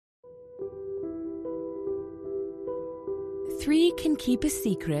Three can keep a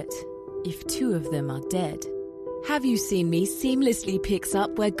secret if two of them are dead. Have You Seen Me seamlessly picks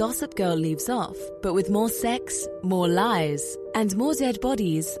up where Gossip Girl leaves off, but with more sex, more lies, and more dead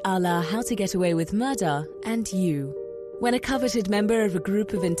bodies a la How to Get Away with Murder and You. When a coveted member of a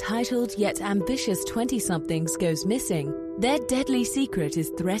group of entitled yet ambitious 20-somethings goes missing, their deadly secret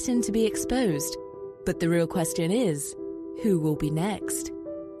is threatened to be exposed. But the real question is, who will be next?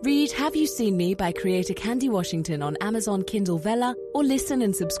 Read Have You Seen Me by creator Candy Washington on Amazon Kindle Vella, or listen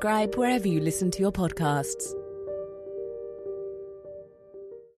and subscribe wherever you listen to your podcasts.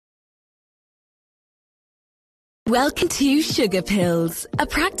 Welcome to Sugar Pills, a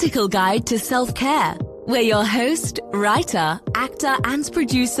practical guide to self-care, where your host, writer, actor and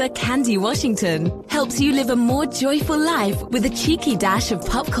producer Candy Washington helps you live a more joyful life with a cheeky dash of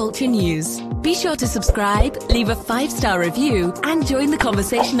pop culture news. Be sure to subscribe, leave a 5-star review, and join the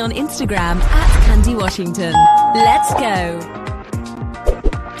conversation on Instagram at Candy Washington. Let's go!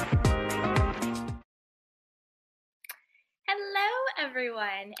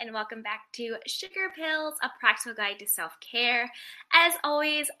 Everyone, and welcome back to Sugar Pills, a practical guide to self-care. As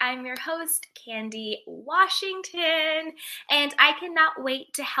always, I'm your host, Candy Washington, and I cannot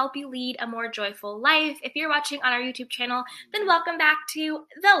wait to help you lead a more joyful life. If you're watching on our YouTube channel, then welcome back to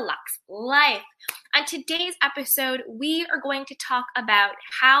The Luxe Life. On today's episode, we are going to talk about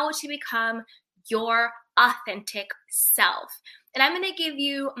how to become your authentic self. And I'm going to give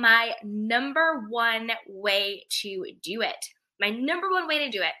you my number one way to do it. My number one way to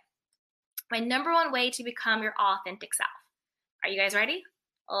do it. My number one way to become your authentic self. Are you guys ready?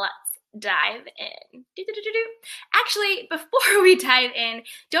 Let's dive in. Actually, before we dive in,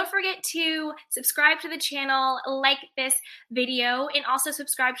 don't forget to subscribe to the channel, like this video, and also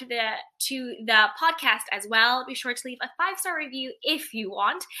subscribe to the podcast as well. Be sure to leave a 5-star review if you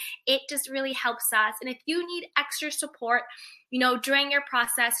want. It just really helps us. And if you need extra support, during your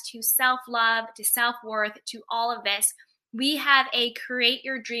process to self-love, to self-worth, to all of this, we have a Create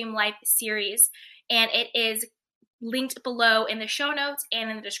Your Dream Life series, and it is linked below in the show notes and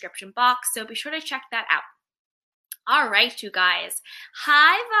in the description box, so be sure to check that out. All right, you guys.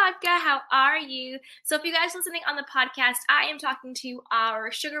 Hi, Vodka. How are you? So if you guys are listening on the podcast, I am talking to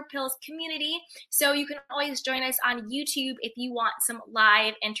our Sugar Pills community, so you can always join us on YouTube if you want some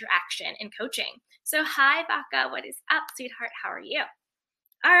live interaction and coaching. So hi, Vodka. What is up, sweetheart? How are you?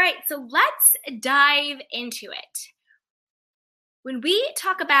 All right, so let's dive into it. When we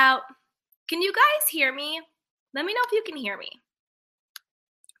talk about, can you guys hear me? Let me know if you can hear me.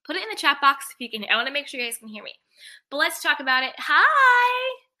 Put it in the chat box if you can. I want to make sure you guys can hear me. But let's talk about it.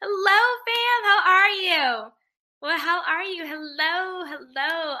 Hi. Hello, fam. How are you? Well, how are you? Hello.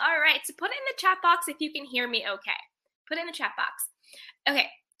 All right. So put it in the chat box if you can hear me okay. Put it in the chat box. Okay.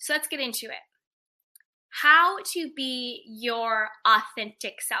 So let's get into it. How to be your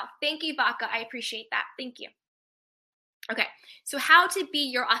authentic self. Thank you, Vodka. I appreciate that. Thank you. Okay, so how to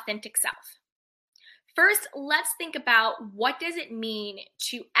be your authentic self. First, let's think about what does it mean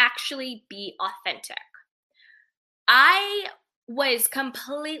to actually be authentic. I was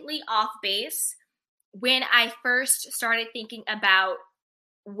completely off base when I first started thinking about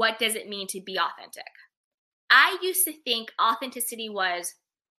what does it mean to be authentic. I used to think authenticity was,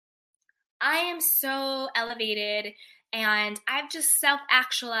 I am so elevated and I've just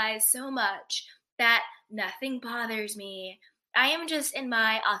self-actualized so much that nothing bothers me. I am just in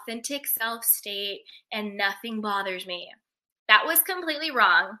my authentic self state and nothing bothers me. That was completely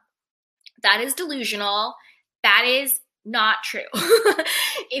wrong. That is delusional. That is not true.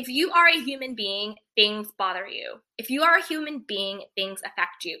 If you are a human being, things bother you. If you are a human being, things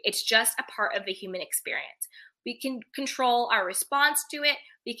affect you. It's just a part of the human experience. We can control our response to it.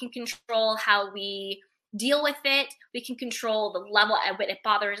 We can control how we deal with it. We can control the level at which it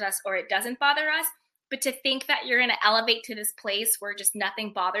bothers us or it doesn't bother us. But to think that you're going to elevate to this place where just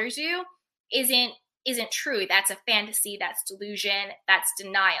nothing bothers you isn't true. That's a fantasy. That's delusion. That's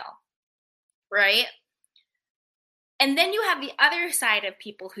denial, right? And then you have the other side of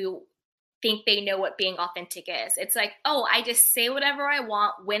people who think they know what being authentic is. It's like, oh, I just say whatever I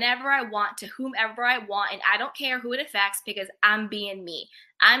want, whenever I want, to whomever I want, and I don't care who it affects because I'm being me.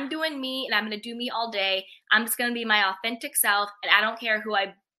 I'm doing me, and I'm going to do me all day. I'm just going to be my authentic self, and I don't care who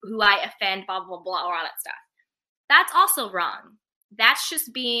I offend, blah, blah, blah, or all that stuff. That's also wrong. That's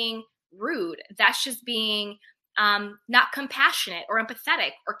just being rude. That's just being not compassionate or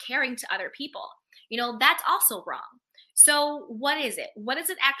empathetic or caring to other people. That's also wrong. So what is it? What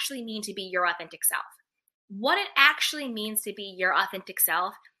does it actually mean to be your authentic self? What it actually means to be your authentic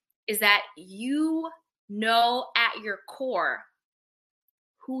self is that you know at your core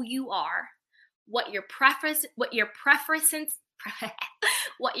who you are, what your preferences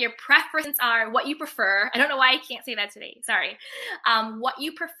are, what you prefer. I don't know why I can't say that today. Sorry. What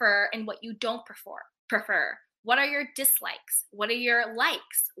you prefer and what you don't prefer. What are your dislikes? What are your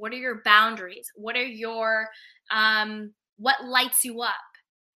likes? What are your boundaries? What are your, what lights you up?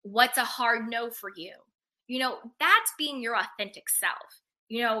 What's a hard no for you? That's being your authentic self.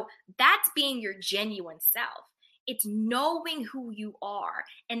 That's being your genuine self. It's knowing who you are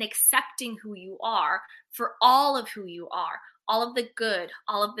and accepting who you are for all of who you are, all of the good,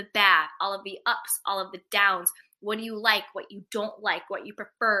 all of the bad, all of the ups, all of the downs. What do you like, what you don't like, what you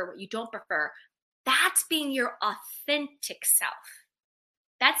prefer, what you don't prefer. That's being your authentic self.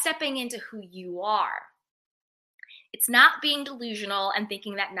 That's stepping into who you are. It's not being delusional and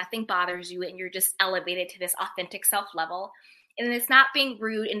thinking that nothing bothers you and you're just elevated to this authentic self level. And it's not being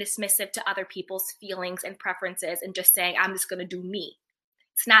rude and dismissive to other people's feelings and preferences and just saying, I'm just going to do me.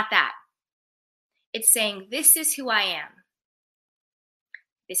 It's not that. It's saying, this is who I am.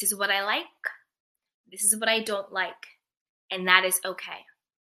 This is what I like. This is what I don't like. And that is okay.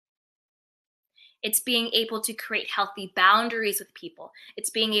 It's being able to create healthy boundaries with people. It's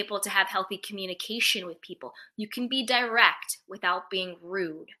being able to have healthy communication with people. You can be direct without being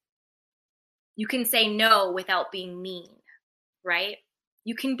rude. You can say no without being mean, right?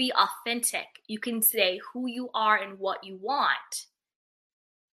 You can be authentic. You can say who you are and what you want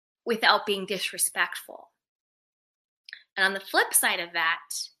without being disrespectful. And on the flip side of that,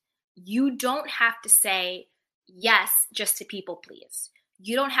 you don't have to say yes just to people please.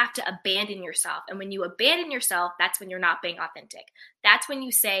 You don't have to abandon yourself. And when you abandon yourself, that's when you're not being authentic. That's when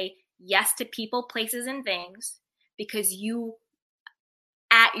you say yes to people, places, and things because you,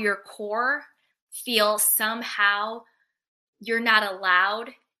 at your core, feel somehow you're not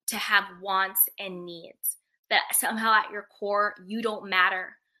allowed to have wants and needs. That somehow at your core, you don't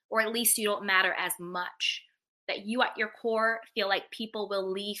matter, or at least you don't matter as much. That you at your core feel like people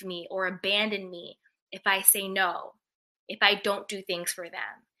will leave me or abandon me if I say no. If I don't do things for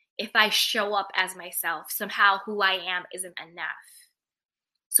them, if I show up as myself, somehow who I am isn't enough.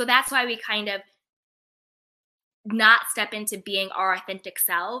 So that's why we kind of not step into being our authentic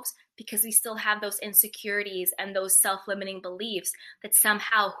selves because we still have those insecurities and those self-limiting beliefs that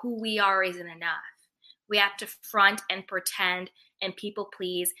somehow who we are isn't enough. We have to front and pretend and people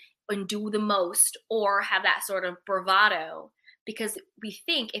please and do the most or have that sort of bravado because we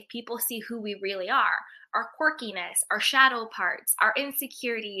think if people see who we really are, our quirkiness, our shadow parts, our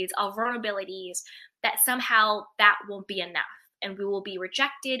insecurities, our vulnerabilities, that somehow that won't be enough. And we will be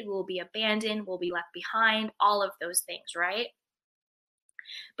rejected, we will be abandoned, we'll be left behind, all of those things, right?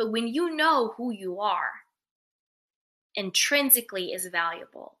 But when you know who you are, intrinsically is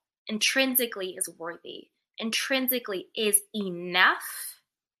valuable, intrinsically is worthy, intrinsically is enough,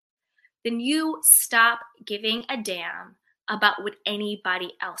 then you stop giving a damn about what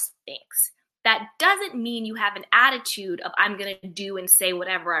anybody else thinks. That doesn't mean you have an attitude of I'm going to do and say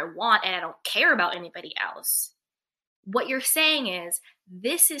whatever I want and I don't care about anybody else. What you're saying is,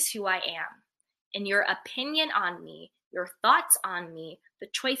 this is who I am. And your opinion on me, your thoughts on me, the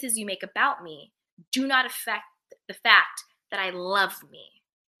choices you make about me do not affect the fact that I love me,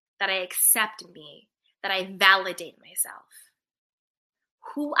 that I accept me, that I validate myself.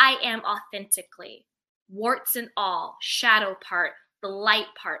 Who I am authentically, warts and all, shadow part, the light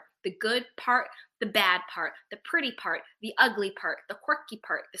part, the good part, the bad part, the pretty part, the ugly part, the quirky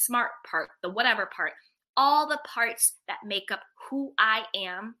part, the smart part, the whatever part, all the parts that make up who I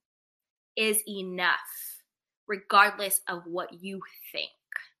am is enough, regardless of what you think.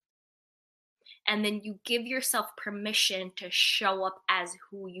 And then you give yourself permission to show up as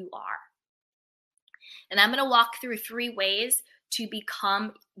who you are. And I'm going to walk through 3 ways to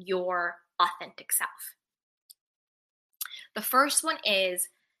become your authentic self. The first one is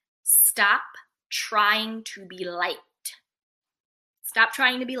stop trying to be liked. Stop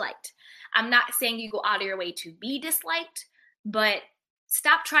trying to be liked. I'm not saying you go out of your way to be disliked, but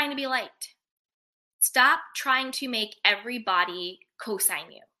stop trying to be liked. Stop trying to make everybody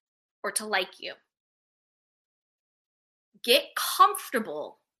co-sign you or to like you. Get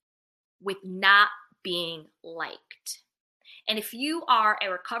comfortable with not being liked. And if you are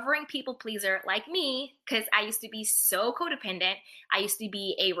a recovering people pleaser like me, because I used to be so codependent, I used to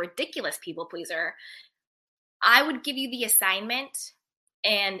be a ridiculous people pleaser, I would give you the assignment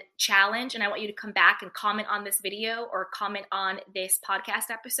and challenge, and I want you to come back and comment on this video or comment on this podcast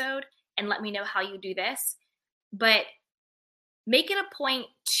episode and let me know how you do this. But make it a point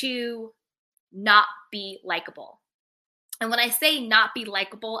to not be likable. And when I say not be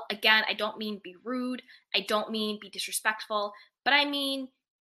likable, again, I don't mean be rude. I don't mean be disrespectful, but I mean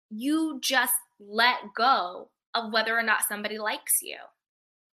you just let go of whether or not somebody likes you.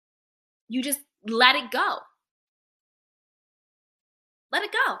 You just let it go. Let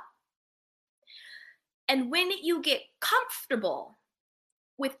it go. And when you get comfortable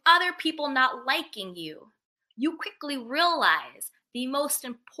with other people not liking you, you quickly realize the most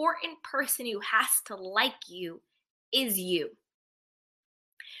important person who has to like you is you.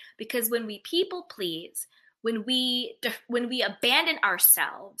 Because when we people please, when we abandon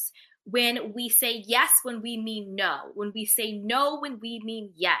ourselves, when we say yes when we mean no, when we say no when we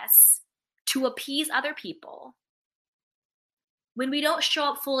mean yes, to appease other people, when we don't show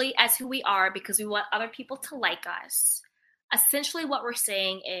up fully as who we are because we want other people to like us, essentially what we're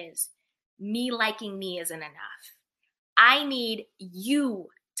saying is, me liking me isn't enough. I need you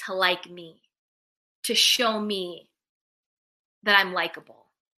to like me, to show me that I'm likable.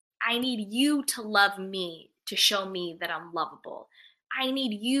 I need you to love me, to show me that I'm lovable. I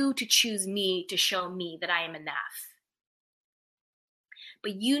need you to choose me to show me that I am enough.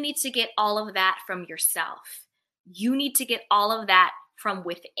 But you need to get all of that from yourself. You need to get all of that from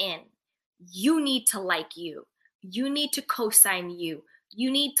within. You need to like you. You need to co-sign you. You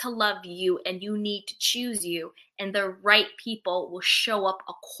need to love you, and you need to choose you, and the right people will show up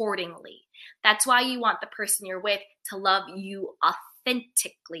accordingly. That's why you want the person you're with to love you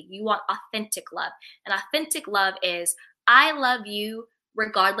authentically. You want authentic love. And authentic love is, I love you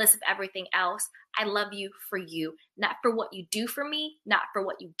regardless of everything else. I love you for you, not for what you do for me, not for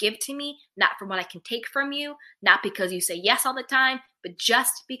what you give to me, not for what I can take from you, not because you say yes all the time, but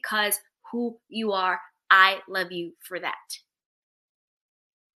just because who you are. I love you for that.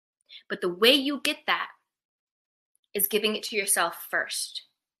 But the way you get that is giving it to yourself first.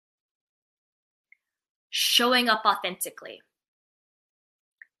 Showing up authentically.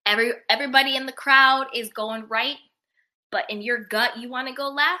 Everybody in the crowd is going right, but in your gut you want to go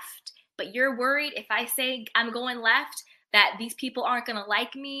left, but you're worried if I say I'm going left that these people aren't going to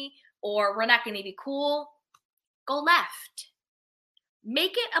like me or we're not going to be cool. Go left.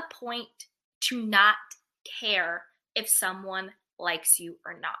 Make it a point to not care if someone likes you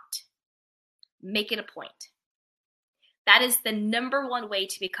or not. Make it a point. That is the number one way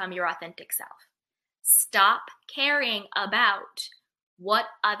to become your authentic self. Stop caring about what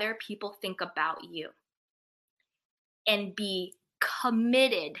other people think about you and be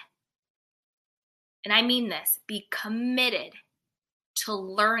committed, and I mean this, be committed to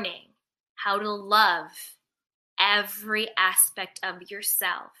learning how to love every aspect of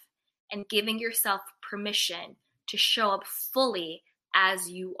yourself and giving yourself permission to show up fully as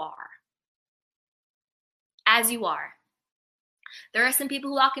you are. As you are. There are some people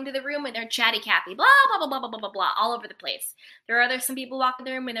who walk into the room and they're chatty Cathy, blah, blah, blah, blah, blah, blah, blah, blah, all over the place. There are some people who walk in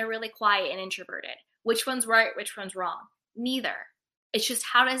the room and they're really quiet and introverted. Which one's right, which one's wrong? Neither. It's just,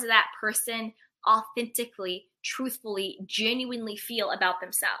 how does that person authentically, truthfully, genuinely feel about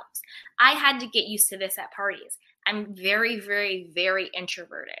themselves? I had to get used to this at parties. I'm very, very, very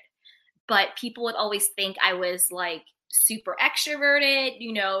introverted. But people would always think I was like super extroverted,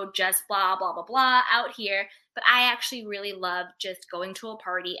 just blah, blah, blah, blah out here. But I actually really love just going to a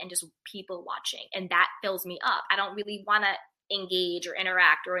party and just people watching. And that fills me up. I don't really want to engage or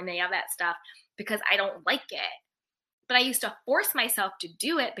interact or any of that stuff because I don't like it. But I used to force myself to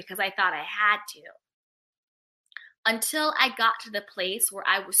do it because I thought I had to. Until I got to the place where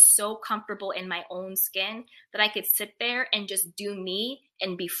I was so comfortable in my own skin that I could sit there and just do me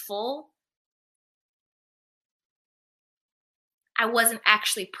and be full. I wasn't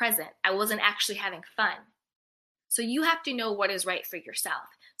actually present. I wasn't actually having fun. So you have to know what is right for yourself.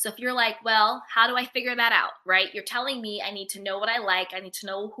 So if you're like, well, how do I figure that out, right? You're telling me I need to know what I like. I need to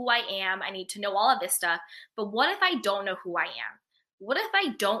know who I am. I need to know all of this stuff. But what if I don't know who I am? What if I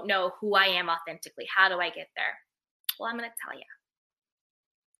don't know who I am authentically? How do I get there? Well, I'm going to tell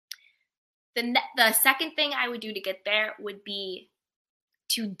you. The second thing I would do to get there would be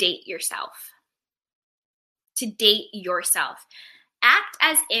to date yourself. To date yourself. Act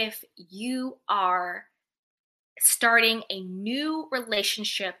as if you are starting a new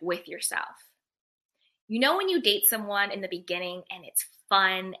relationship with yourself. When you date someone in the beginning and it's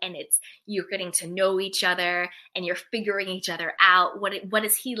fun and you're getting to know each other and you're figuring each other out. What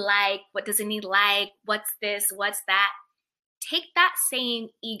is he like? What doesn't he like? What's this? What's that? Take that same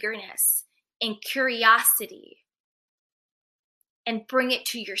eagerness and curiosity and bring it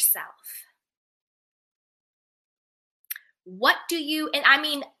to yourself. And I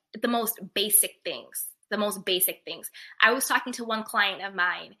mean the most basic things. I was talking to one client of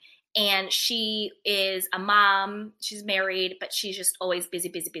mine, and she is a mom. She's married, but she's just always busy.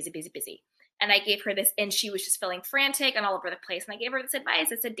 And I gave her this, and she was just feeling frantic and all over the place. And I gave her this advice.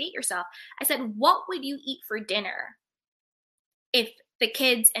 I said, date yourself. I said, what would you eat for dinner if the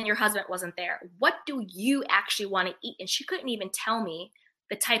kids and your husband wasn't there? What do you actually want to eat? And she couldn't even tell me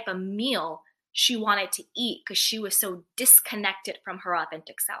the type of meal she wanted to eat because she was so disconnected from her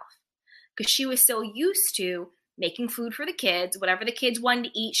authentic self. Because she was so used to making food for the kids. Whatever the kids wanted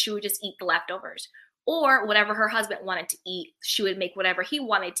to eat, she would just eat the leftovers. Or whatever her husband wanted to eat, she would make whatever he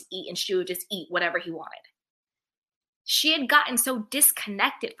wanted to eat, and she would just eat whatever he wanted. She had gotten so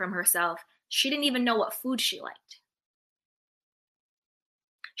disconnected from herself, she didn't even know what food she liked.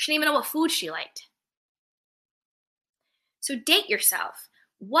 She didn't even know what food she liked. So date yourself.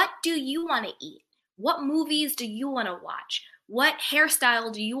 What do you want to eat? What movies do you want to watch? What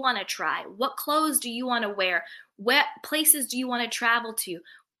hairstyle do you want to try? What clothes do you want to wear? What places do you want to travel to?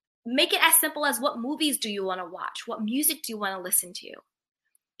 Make it as simple as what movies do you want to watch? What music do you want to listen to?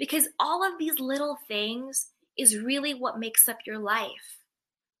 Because all of these little things is really what makes up your life.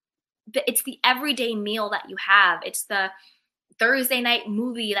 It's the everyday meal that you have. It's the Thursday night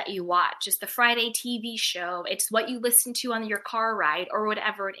movie that you watch. It's the Friday TV show. It's what you listen to on your car ride or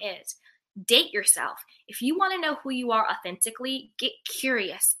whatever it is. Date yourself. If you want to know who you are authentically, get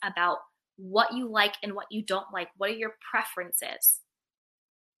curious about what you like and what you don't like. What are your preferences?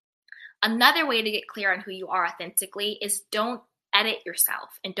 Another way to get clear on who you are authentically is don't edit yourself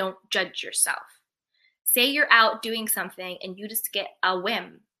and don't judge yourself. Say you're out doing something and you just get a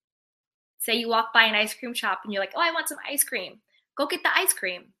whim. Say you walk by an ice cream shop and you're like, oh, I want some ice cream. Go get the ice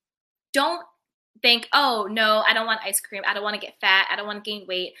cream. Don't think, oh, no, I don't want ice cream. I don't want to get fat. I don't want to gain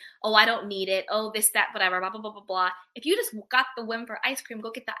weight. Oh, I don't need it. Oh, this, that, whatever, blah, blah, blah, blah, blah. If you just got the whim for ice cream, go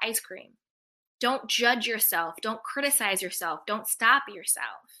get the ice cream. Don't judge yourself. Don't criticize yourself. Don't stop yourself.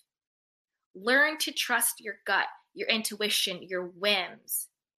 Learn to trust your gut, your intuition, your whims.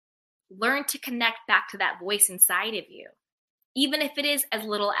 Learn to connect back to that voice inside of you. Even if it is as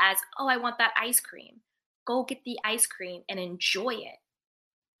little as, oh, I want that ice cream. Go get the ice cream and enjoy it.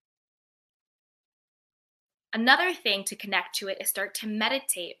 Another thing to connect to it is start to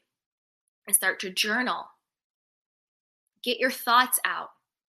meditate and start to journal. Get your thoughts out.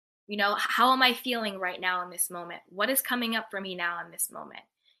 You know, how am I feeling right now in this moment? What is coming up for me now in this moment?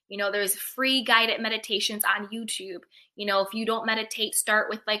 You know, there's free guided meditations on YouTube. You know, if you don't meditate, start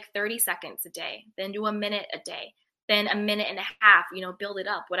with like 30 seconds a day, then do a minute a day, then a minute and a half, you know, build it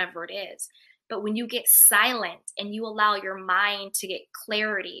up, whatever it is. But when you get silent and you allow your mind to get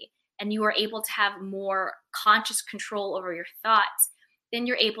clarity and you are able to have more conscious control over your thoughts, then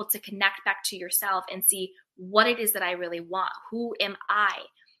you're able to connect back to yourself and see what it is that I really want. Who am I?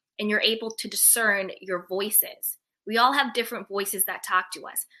 And you're able to discern your voices. We all have different voices that talk to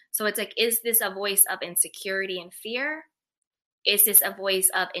us. So it's like, is this a voice of insecurity and fear? Is this a voice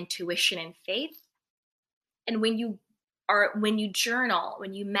of intuition and faith? And when you journal,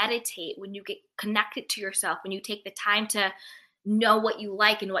 when you meditate, when you get connected to yourself, when you take the time to know what you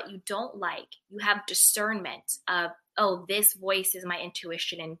like and what you don't like, you have discernment of, oh, this voice is my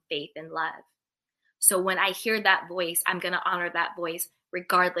intuition and faith and love. So when I hear that voice, I'm going to honor that voice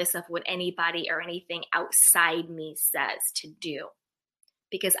regardless of what anybody or anything outside me says to do.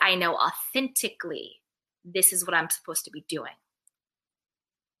 Because I know authentically, this is what I'm supposed to be doing.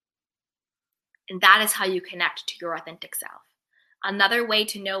 And that is how you connect to your authentic self. Another way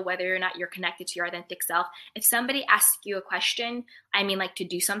to know whether or not you're connected to your authentic self, if somebody asks you a question, like to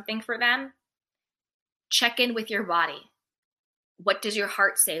do something for them, check in with your body. What does your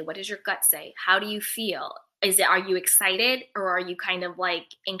heart say? What does your gut say? How do you feel? Are you excited, or are you kind of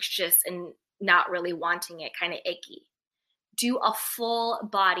like anxious and not really wanting it, kind of icky? Do a full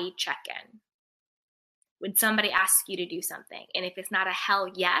body check-in when somebody asks you to do something. And if it's not a hell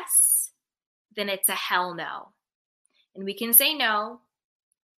yes, then it's a hell no. And we can say no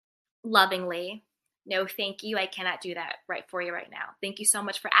lovingly. No, thank you. I cannot do that right for you right now. Thank you so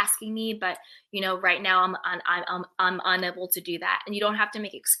much for asking me, but right now I'm unable to do that. And you don't have to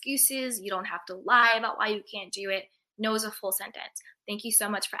make excuses. You don't have to lie about why you can't do it. No is a full sentence. Thank you so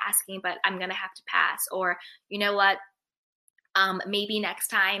much for asking, but I'm gonna have to pass. Or you know what? Maybe next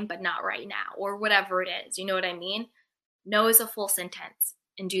time, but not right now. Or whatever it is. You know what I mean? No is a full sentence,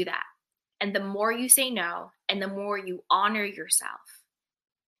 and do that. And the more you say no, and the more you honor yourself,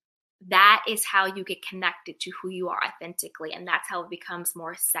 that is how you get connected to who you are authentically. And that's how it becomes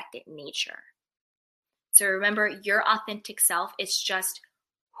more second nature. So remember, your authentic self is just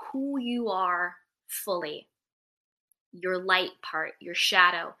who you are fully. Your light part, your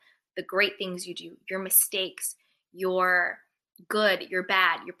shadow, the great things you do, your mistakes, your good, your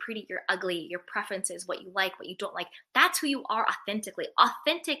bad, your pretty, your ugly, your preferences, what you like, what you don't like. That's who you are authentically.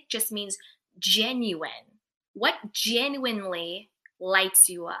 Authentic just means genuine? What genuinely lights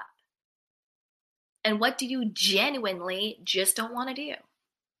you up? And what do you genuinely just don't want to do?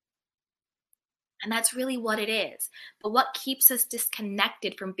 And that's really what it is. But what keeps us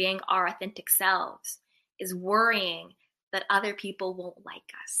disconnected from being our authentic selves is worrying that other people won't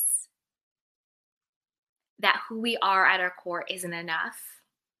like us, that who we are at our core isn't enough,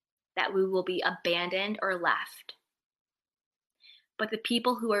 that we will be abandoned or left. But the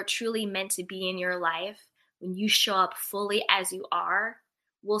people who are truly meant to be in your life, when you show up fully as you are,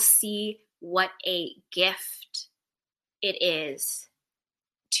 will see what a gift it is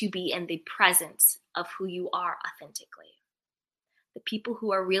to be in the presence of who you are authentically. The people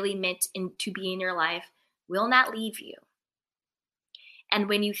who are really meant to be in your life will not leave you. And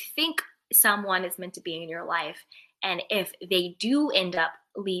when you think someone is meant to be in your life, and if they do end up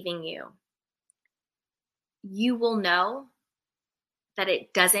leaving you, you will know that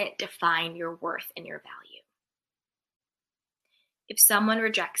it doesn't define your worth and your value. If someone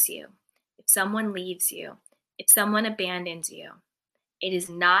rejects you, if someone leaves you, if someone abandons you, it is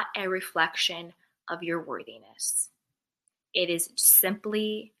not a reflection of your worthiness. It is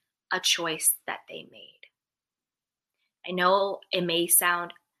simply a choice that they made. I know it may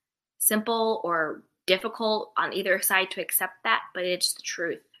sound simple or difficult on either side to accept that, but it's the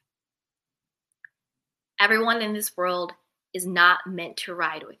truth. Everyone in this world is not meant to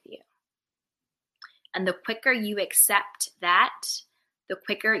ride with you. And the quicker you accept that, the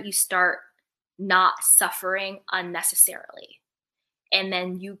quicker you start not suffering unnecessarily. And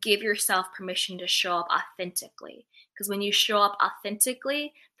then you give yourself permission to show up authentically. Because when you show up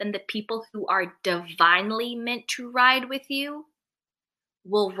authentically, then the people who are divinely meant to ride with you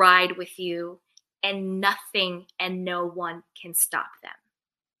will ride with you, and nothing and no one can stop them.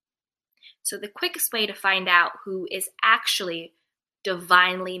 So the quickest way to find out who is actually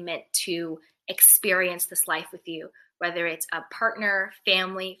divinely meant to experience this life with you, whether it's a partner,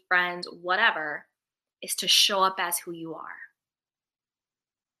 family, friends, whatever, is to show up as who you are.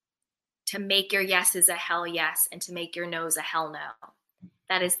 To make your yeses a hell yes and to make your no's a hell no.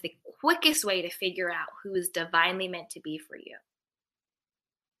 That is the quickest way to figure out who is divinely meant to be for you.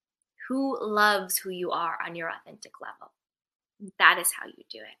 Who loves who you are on your authentic level. That is how you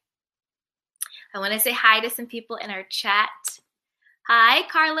do it. I want to say hi to some people in our chat. Hi,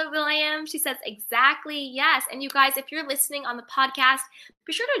 Carla Williams. She says, exactly, yes. And you guys, if you're listening on the podcast,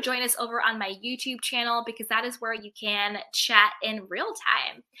 be sure to join us over on my YouTube channel because that is where you can chat in real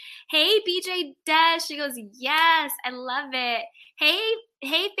time. Hey, BJ Des. She goes, yes, I love it. Hey,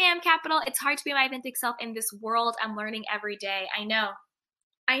 Fam Capital. It's hard to be my authentic self in this world. I'm learning every day.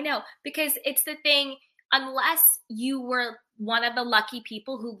 I know, because it's the thing, unless you were one of the lucky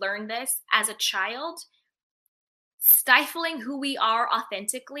people who learned this as a child, stifling who we are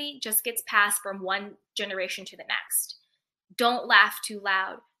authentically just gets passed from one generation to the next. Don't laugh too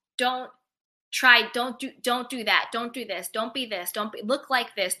loud. Don't do that. Don't do this. Don't be this. Look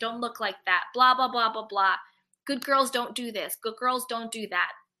like this. Don't look like that. Blah, blah, blah, blah, blah. Good girls don't do this. Good girls don't do that.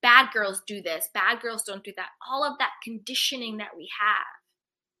 Bad girls do this. Bad girls don't do that. All of that conditioning that we have.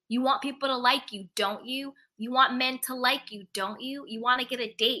 You want people to like you, don't you? You want men to like you, don't you? You want to get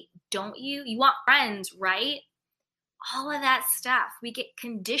a date, don't you? You want friends, right? All of that stuff. We get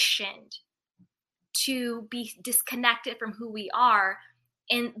conditioned to be disconnected from who we are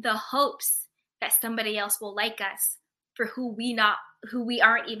in the hopes that somebody else will like us for who we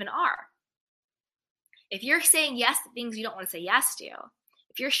aren't even are. If you're saying yes to things you don't want to say yes to,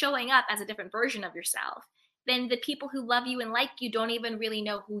 if you're showing up as a different version of yourself, then the people who love you and like you don't even really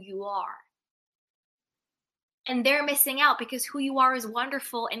know who you are. And they're missing out because who you are is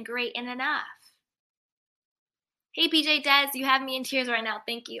wonderful and great and enough. Hey, BJ Des, you have me in tears right now.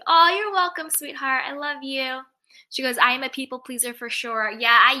 Thank you. Oh, you're welcome, sweetheart. I love you. She goes, I am a people pleaser for sure.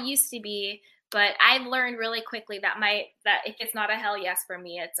 Yeah, I used to be, but I've learned really quickly that if it's not a hell yes for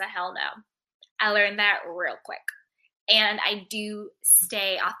me, it's a hell no. I learned that real quick. And I do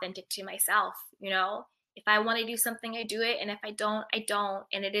stay authentic to myself, you know? If I want to do something, I do it. And if I don't, I don't.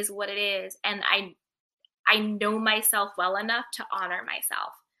 And it is what it is. And I know myself well enough to honor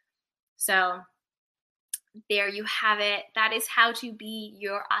myself. So there you have it. That is how to be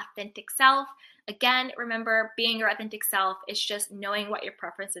your authentic self. Again, remember, being your authentic self is just knowing what your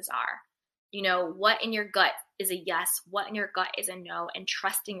preferences are. You know, what in your gut is a yes, what in your gut is a no, and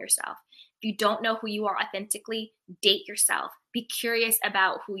trusting yourself. If you don't know who you are authentically, date yourself. Be curious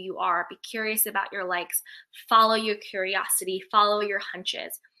about who you are. Be curious about your likes. Follow your curiosity. Follow your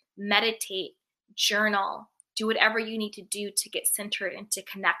hunches. Meditate. Journal. Do whatever you need to do to get centered and to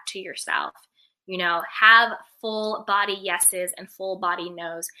connect to yourself. Have full body yeses and full body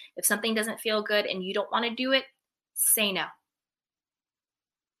nos. If something doesn't feel good and you don't want to do it, say no.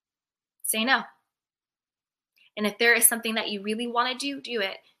 Say no. And if there is something that you really want to do, do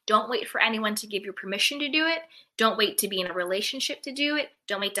it. Don't wait for anyone to give you permission to do it. Don't wait to be in a relationship to do it.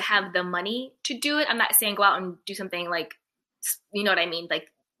 Don't wait to have the money to do it. I'm not saying go out and do something like, you know what I mean?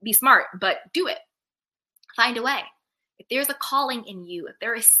 Like, be smart, but do it. Find a way. If there's a calling in you, if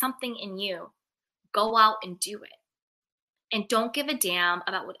there is something in you, go out and do it. And don't give a damn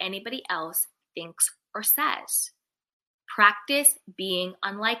about what anybody else thinks or says. Practice being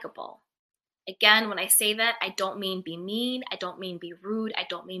unlikable. Again, when I say that, I don't mean be mean. I don't mean be rude. I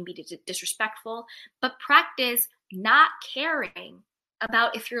don't mean be disrespectful. But practice not caring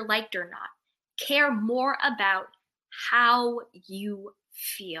about if you're liked or not. Care more about how you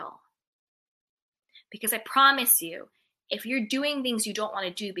feel. Because I promise you, if you're doing things you don't want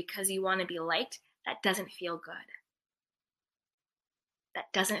to do because you want to be liked, that doesn't feel good.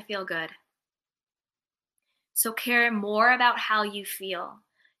 That doesn't feel good. So care more about how you feel.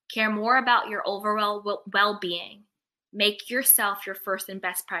 Care more about your overall well-being. Make yourself your first and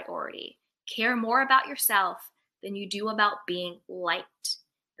best priority. Care more about yourself than you do about being liked.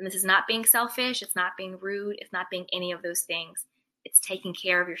 And this is not being selfish. It's not being rude. It's not being any of those things. It's taking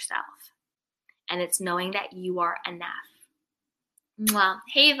care of yourself. And it's knowing that you are enough. Mwah.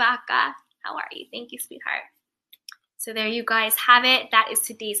 Hey, Vaka. How are you? Thank you, sweetheart. So there you guys have it. That is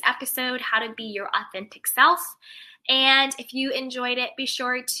today's episode, How to Be Your Authentic Self. And if you enjoyed it, be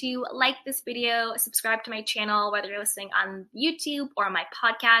sure to like this video, subscribe to my channel, whether you're listening on YouTube or on my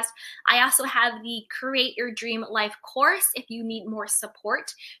podcast. I also have the Create Your Dream Life course. If you need more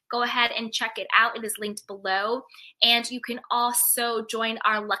support, go ahead and check it out. It is linked below. And you can also join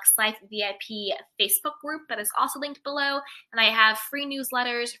our Lux Life VIP Facebook group that is also linked below. And I have free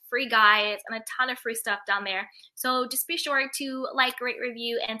newsletters, free guides, and a ton of free stuff down there. So just be sure to like, rate,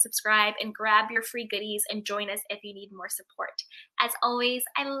 review, and subscribe, and grab your free goodies and join us if you need more support. As always,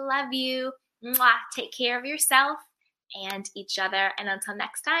 I love you. Mwah. Take care of yourself and each other. And until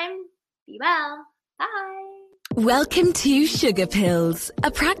next time, be well. Bye. Welcome to Sugar Pills,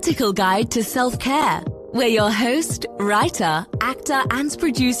 a practical guide to self-care, where your host, writer, actor, and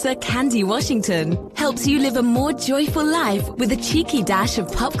producer Candy Washington helps you live a more joyful life with a cheeky dash of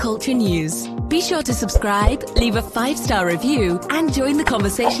pop culture news. Be sure to subscribe, leave a 5-star review, and join the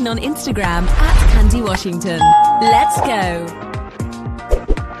conversation on Instagram at Candy Washington. Let's go.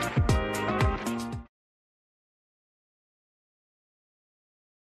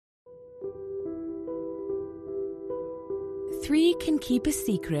 3 can keep a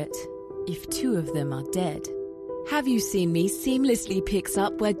secret if 2 of them are dead. Have You Seen Me seamlessly picks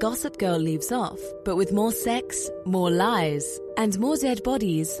up where Gossip Girl leaves off, but with more sex, more lies, and more dead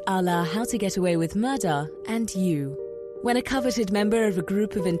bodies a la How to Get Away with Murder and You. When a coveted member of a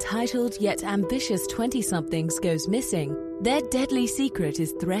group of entitled yet ambitious 20-somethings goes missing, their deadly secret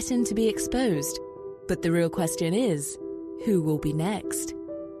is threatened to be exposed. But the real question is, who will be next?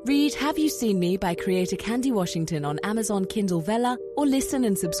 Read Have You Seen Me by creator Candy Washington on Amazon Kindle Vella, or listen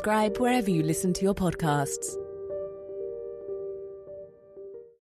and subscribe wherever you listen to your podcasts.